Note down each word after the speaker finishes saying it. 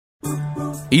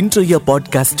இன்றைய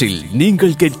பாட்காஸ்டில்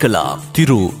நீங்கள் கேட்கலாம்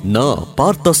திரு ந.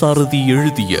 பார்த்தசாரதி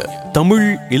எழுதிய தமிழ்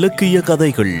இலக்கிய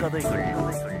கதைகள்.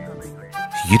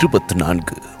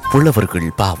 24 புலவர்கள்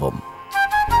பாவம்.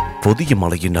 பொதிய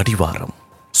மலையின் அடிவாரம்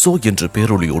சோ என்ற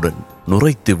பேரொளியுடன்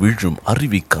நுரைத்து வீழும்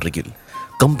அருவிக்கரையில்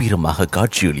கம்பீரமாக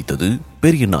காட்சியளித்தது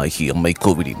பெரியநாயகி அம்மை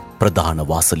கோவிலின் பிரதான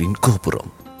வாசலின்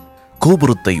கோபுரம்.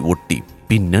 கோபுரத்தை ஒட்டி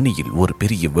பின்னணியில் ஒரு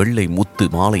பெரிய வெள்ளை முத்து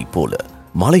மாலை போல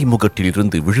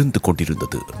மலைமுகட்டிலிருந்து விழுந்து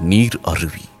கொண்டிருந்தது நீர்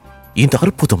அருவி. இந்த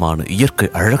அற்புதமான இயற்கை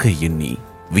அழகை எண்ணி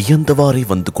வியந்தவாறே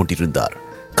வந்து கொண்டிருந்தார்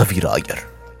கவிராயர்.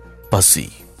 பசி,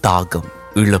 தாகம்,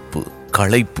 இழப்பு,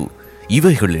 களைப்பு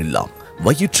இவைகள் எல்லாம்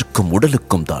வயிற்றுக்கும்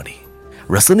உடலுக்கும் தானே,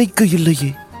 ரசனைக்கு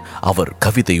இல்லையே. அவர்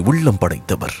கவிதை உள்ளம்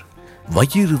படைத்தவர்.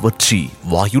 வயிறு வற்றி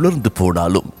வாயுலர்ந்து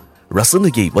போனாலும்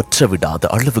ரசனையை வற்றவிடாத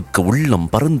அளவுக்கு உள்ளம்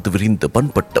பறந்து விரிந்து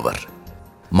பண்பட்டவர்.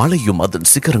 மலையும் அதன்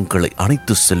சிகரங்களை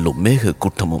அணைத்து செல்லும் மேக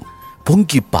கூட்டமும்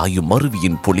பொங்கி பாயும்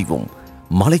அருவியின் பொலிவும்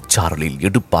மலைச்சாரலில்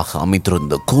எடுப்பாக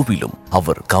அமைந்திருந்த கோவிலும்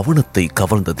அவர் கவனத்தை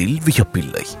கவர்ந்ததில்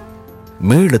வியப்பில்லை.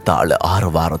 மேளதாள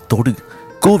ஆரவாரத்தோடு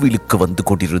கோவிலுக்கு வந்து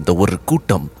கொண்டிருந்த ஒரு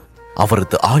கூட்டம்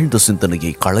அவரது ஆழ்ந்த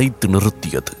சிந்தனையை களைத்து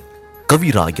நிறுத்தியது.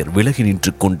 கவிராயர் விலகி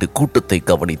நின்று கொண்டு கூட்டத்தை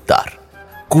கவனித்தார்.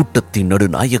 கூட்டத்தின்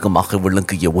நடுநாயகமாக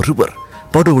விளங்கிய ஒருவர்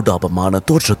படோடாபமான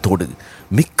தோற்றத்தோடு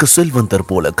மிக்க செல்வந்தர்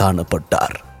போல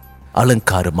காணப்பட்டார்.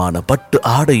 அலங்காரமான பட்டு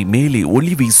ஆடை மேலே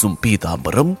ஒளி வீசும்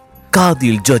பீதாம்பரம்,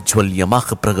 காதில்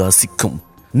ஜஜ்வல்யமாக பிரகாசிக்கும்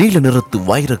நீல நிறத்து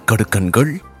வைரக்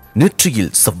கடுக்கண்கள்,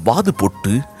 நெற்றியில் செவ்வாது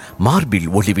போட்டு மார்பில்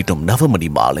ஒளிவிடும் நவமணி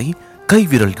மாலை,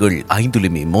 கைவிரல்கள்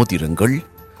 5லுமே மோதிரங்கள்.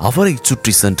 அவரை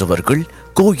சுற்றி சென்றவர்கள்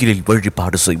கோயிலில்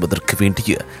வழிபாடு செய்வதற்கு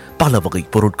வேண்டிய பல வகை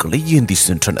பொருட்களை ஏந்தி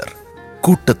சென்றனர்.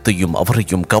 கூட்டத்தையும்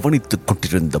அவரையும் கவனித்துக்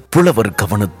கொண்டிருந்த புலவர்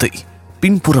கவனத்தை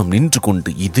பின்புறம் நின்று கொண்டு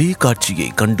இதே காட்சியை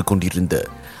கண்டு கொண்டிருந்த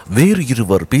வேறு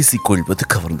இருவர் பேசிக்கொள்வது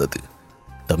கவர்ந்தது.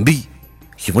 தம்பி,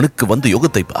 இவனுக்கு வந்த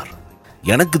யோகத்தை பார்.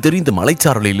 எனக்கு தெரிந்த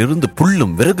மலைச்சாரலில் இருந்து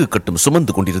புல்லும் விறகு கட்டும்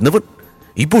சுமந்து கொண்டிருந்தவன்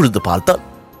இப்பொழுது பார்த்தால்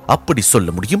அப்படி சொல்ல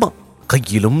முடியுமா?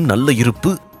 கையிலும் நல்ல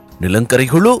இருப்பு,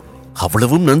 நிலங்கரைகளோ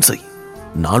அவ்வளவும் நன்சை.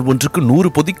 நாள் ஒன்றுக்கு 100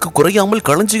 பொதிக்கு குறையாமல்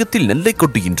களஞ்சியத்தில் நெல்லை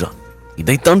கொட்டுகின்றான்.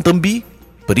 இதைத்தான் தம்பி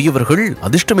பெரியவர்கள்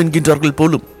அதிர்ஷ்டம் என்கின்றார்கள்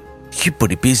போலும்.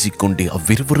 இப்படி பேசிக்கொண்டே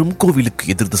அவ்விருவரும் கோவிலுக்கு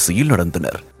எதிர் திசையில்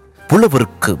நடந்தனர்.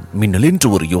 புலவருக்கு மின்னல் என்று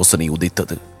ஒரு யோசனை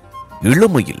உதைத்தது.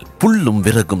 இளமையில் புல்லும்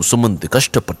விறகும் சுமந்து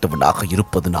கஷ்டப்பட்டவனாக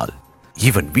இருப்பதனால்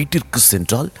இவன் வீட்டிற்கு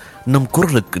சென்றால் நம்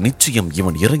குரலுக்கு நிச்சயம்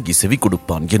இவன் இறங்கி செவி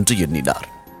கொடுப்பான் என்று எண்ணினார்.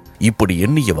 இப்படி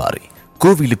எண்ணியவாறே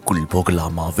கோவிலுக்குள்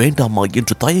போகலாமா வேண்டாமா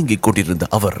என்று தயங்கிக் கொண்டிருந்த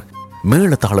அவர்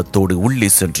மேளதாளத்தோடு உள்ளே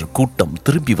சென்று கூட்டம்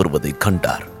திரும்பி வருவதை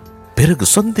கண்டார். பிறகு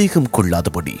சந்தேகம்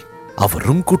கொள்ளாதபடி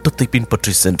அவரும் கூட்டத்தை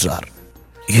பின்பற்றி சென்றார்.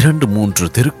 2-3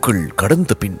 தெருக்கள்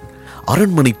கடந்த பின்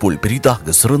அரண்மனை போல்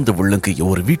பெரிதாக சிறந்து விளங்கிய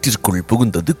ஒரு வீட்டிற்குள்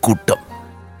புகுந்தது கூட்டம்.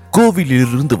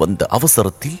 கோவிலிலிருந்து வந்த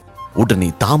அவசரத்தில் உடனே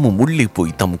தாமும் உள்ளே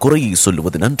போய் தம் குறையை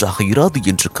சொல்லுவது நன்றாக இராது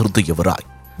என்று கருதியவராய்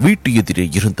வீட்டு எதிரே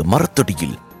இருந்த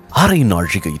மரத்தடியில் அரை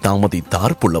நாழிகை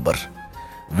தாமதித்தார் புலவர்.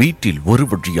 வீட்டில் ஒரு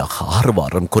வழியாக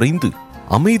ஆரவாரம் குறைந்து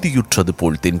அமைதியுற்றது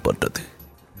போல் தென்பட்டது.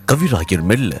 கவிராயர்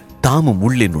மெல்ல தாமும்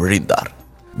உள்ளே நுழைந்தார்.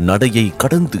 நடையை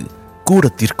கடந்து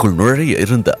கூடத்திற்குள் நுழைய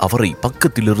இருந்த அவரை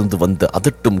பக்கத்திலிருந்து வந்த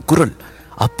அதட்டும் குரல்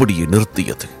அப்படியே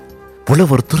நிறுத்தியது.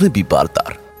 புலவர் திரும்பி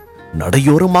பார்த்தார்.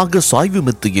 நடையோரமாக சாய்வு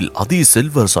மெத்தையில் அதே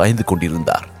செல்வர் சாய்ந்து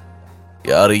கொண்டிருந்தார்.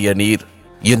 யாரைய நீர்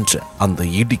என்ற அந்த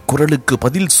இடி குரலுக்கு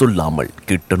பதில் சொல்லாமல்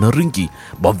கிட்ட நெருங்கி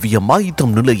பவ்யமாய்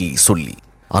தம் நிலையை சொல்லி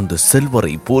அந்த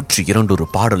செல்வரை போற்றி 2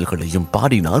 பாடல்களையும்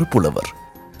பாடினார் புலவர்.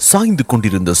 சாய்ந்து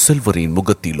கொண்டிருந்த செல்வரின்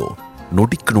முகத்திலோ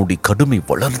நொடிக்கு நொடி கடுமை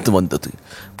வளர்ந்து வந்தது.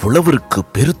 புலவருக்கு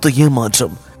பெருத்த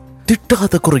ஏமாற்றம்.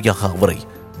 திட்டாத குறையாக அவரை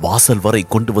வாசல் வரை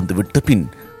கொண்டு வந்து விட்ட பின்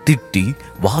திட்டி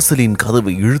வாசலின்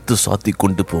கதவை இழுத்து சாத்தி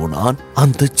கொண்டு போனான்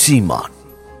அந்த சீமான்.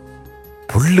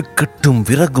 புல்லுக்கட்டும்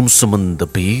விறகும் சுமந்த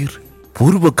பேர்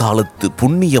பூர்வ காலத்து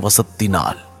புண்ணிய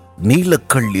வசத்தினால்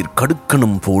நீலக்கள்ளிர்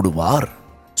கடுக்கணும் போடுவார்.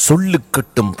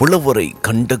 சொல்லுக்கட்டும் புலவரை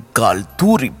கண்டக்கால்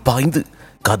தூரி பாய்ந்து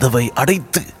கதவை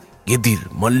அடைத்து எதிர்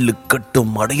மல்லு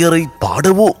கட்டும் அடையரை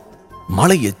பாடவோ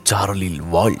மலையச் சாரலில்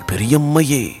வாழ்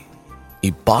பெரியம்மையே.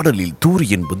 இப்பாடலில் தூரி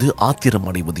என்பது ஆத்திரம்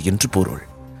அடைவது என்று பொருள்.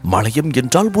 மலையம்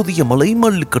என்றால் புதிய மலை,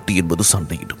 மல்லுக்கட்டு என்பது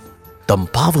சண்டையிடும். தம்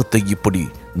பாவத்தை இப்படி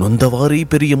நொந்தவாறே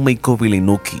பெரியம்மை கோவிலை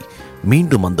நோக்கி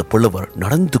மீண்டும் அந்த புலவர்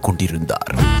நடந்து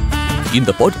கொண்டிருந்தார்.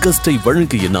 இந்த பாட்காஸ்டை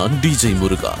வழங்கிய நான் DJ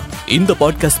முருகா. இந்த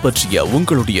பாட்காஸ்ட் பற்றிய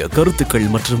உங்களுடைய கருத்துக்கள்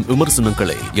மற்றும்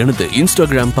விமர்சனங்களை எனது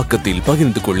இன்ஸ்டாகிராம் பக்கத்தில்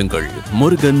பகிர்ந்து கொள்ளுங்கள்.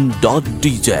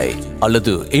 murugan.dj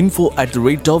அல்லது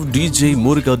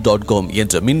info@djmuruga.com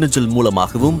என்ற மின்னஞ்சல்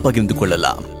மூலமாகவும் பகிர்ந்து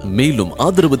கொள்ளலாம். மேலும்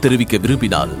ஆதரவு தெரிவிக்க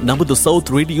விரும்பினால் நமது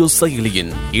சவுத் ரேடியோ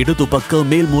செயலியின் இடது பக்க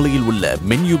மேல் மூலையில் உள்ள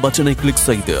மெனு பட்டனை கிளிக்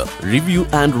செய்து ரிவ்யூ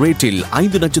அண்ட் ரேட்டில்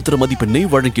 5 நட்சத்திர மதிப்பெண்ணை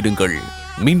வழங்கிடுங்கள்.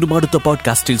 மீண்டும் அடுத்த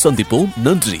பாட்காஸ்டில் சந்திப்போம்.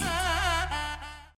 நன்றி.